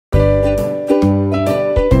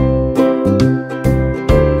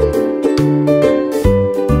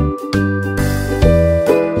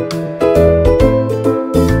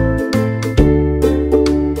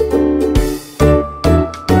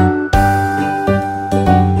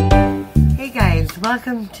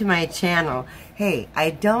welcome to my channel. Hey,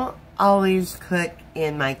 I don't always cook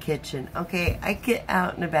in my kitchen, okay? I get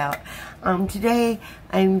out and about. Today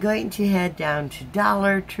I'm going to head down to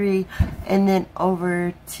Dollar Tree and then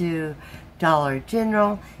over to Dollar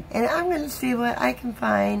General, and I'm going to see what I can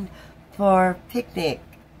find for picnic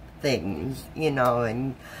things, you know,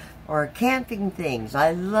 and or camping things.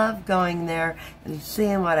 I love going there and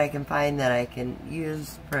seeing what I can find that I can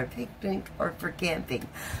use for a picnic or for camping.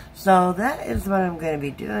 So that is what I'm going to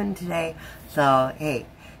be doing today. So hey,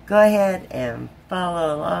 go ahead and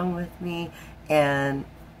follow along with me, and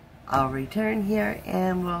I'll return here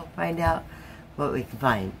and we'll find out what we can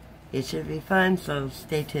find. It should be fun, so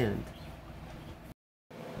stay tuned.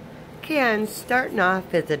 Okay, I'm starting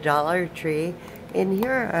off at the Dollar Tree, and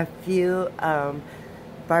here are a few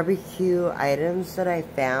barbecue items that I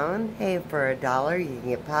found. Hey, for $1 you can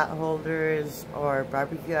get pot holders or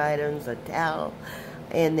barbecue items, a towel,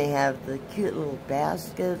 and they have the cute little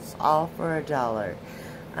baskets, all for $1.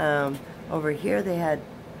 Over here they had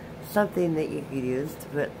something that you could use to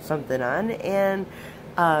put something on, and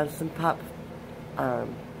some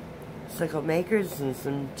popsicle makers and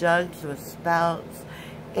some jugs with spouts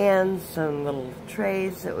and some little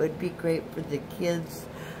trays that would be great for the kids.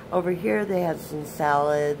 Over here they had some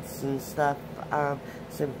salads and stuff,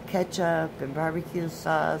 some ketchup and barbecue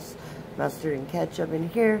sauce, mustard and ketchup.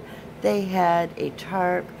 And here they had a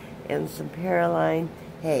tarp and some Paraline.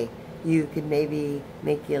 Hey, you could maybe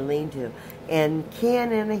make you a lean-to. And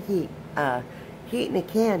can and a heat in a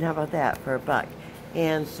can, how about that, for $1.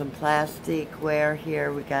 And some plasticware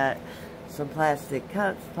here. We got some plastic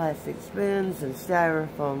cups, plastic spoons, and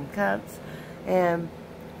styrofoam cups, and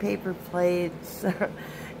paper plates.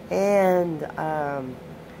 And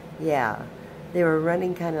yeah, they were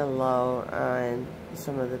running kind of low on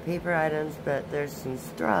some of the paper items, but there's some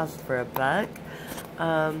straws for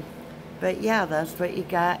 $1. But yeah, that's what you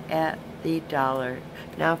got at the Dollar.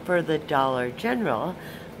 Now for the Dollar General,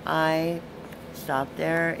 I stopped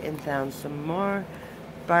there and found some more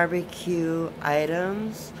barbecue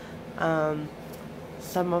items.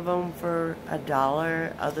 Some of them for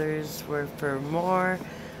 $1, others were for more.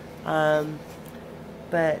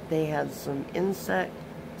 But they had some insect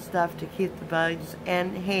stuff to keep the bugs,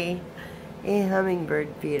 and hey, a hummingbird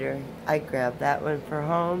feeder. I grabbed that one for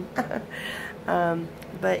home.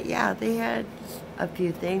 But yeah, they had a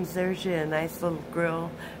few things. There's a nice little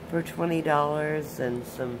grill for $20 and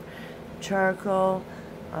some charcoal.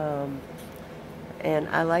 And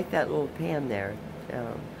I like that little pan there.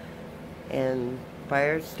 And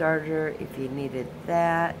fire starter if you needed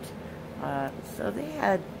that. So they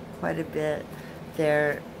had quite a bit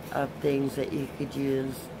there of things that you could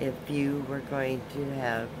use if you were going to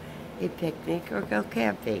have a picnic or go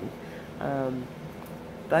camping.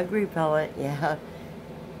 Bug repellent, yeah,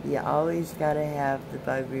 you always gotta have the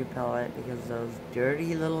bug repellent because those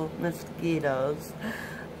dirty little mosquitoes.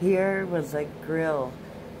 Here was a grill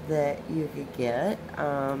that you could get,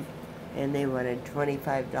 and they wanted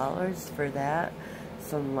 $25 for that.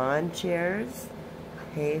 Some lawn chairs,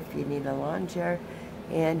 hey, if you need a lawn chair.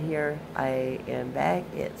 And here I am back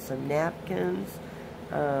at some napkins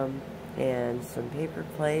and some paper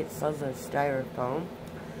plates. Those are styrofoam.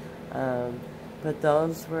 But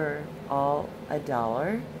those were all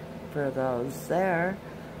 $1 for those there.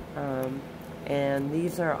 And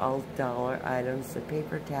these are all $1 items. The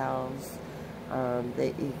paper towels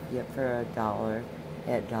that you can get for $1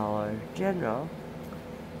 at Dollar General.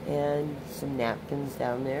 And some napkins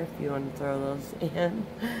down there if you want to throw those in.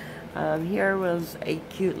 Here was a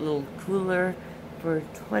cute little cooler for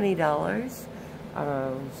 $20.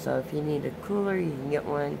 So if you need a cooler, you can get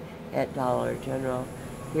one at Dollar General.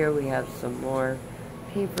 Here we have some more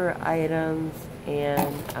paper items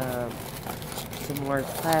and some more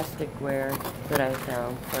plasticware that I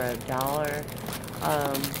found for $1.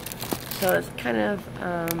 So it's kind of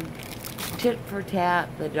tit for tat,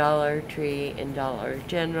 the Dollar Tree and Dollar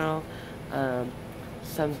General.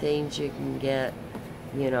 Some things you can get,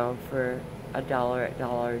 you know, for $1 at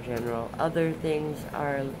Dollar General. Other things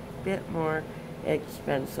are a bit more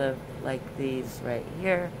expensive, like these right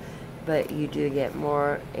here, but you do get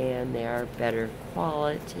more and they are better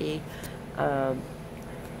quality.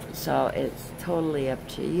 So it's totally up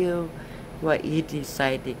to you what you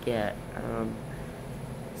decide to get.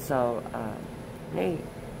 Hey,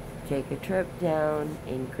 take a trip down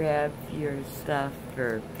and grab your stuff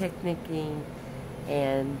for picnicking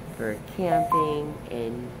and for camping,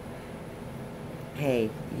 and hey,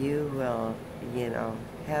 you will, you know,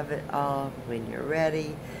 have it all when you're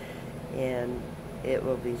ready, and it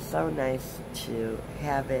will be so nice to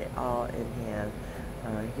have it all in hand.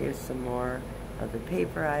 Here's some more of the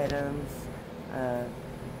paper items.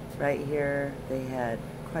 Right here they had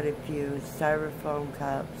quite a few styrofoam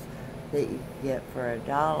cups that you could get for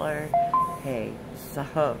 $1. Hey,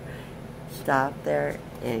 so stop there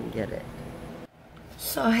and get it.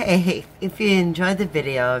 So hey, if you enjoyed the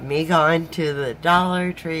video of me going to the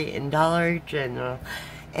Dollar Tree and Dollar General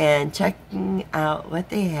and checking out what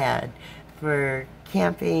they had for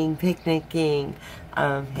camping, picnicking,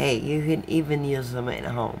 hey, you can even use them at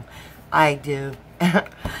home. I do.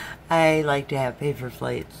 I like to have paper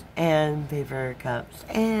plates and paper cups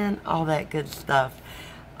and all that good stuff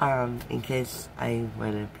in case I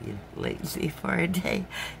want to be lazy for a day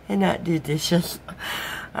and not do dishes.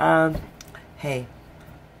 Hey,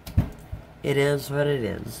 it is what it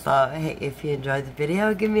is. So, hey, if you enjoyed the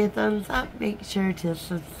video, give me a thumbs up. Make sure to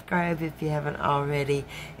subscribe if you haven't already,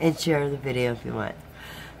 and share the video if you want.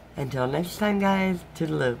 Until next time, guys,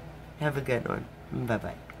 toodaloo. Have a good one.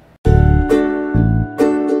 Bye-bye.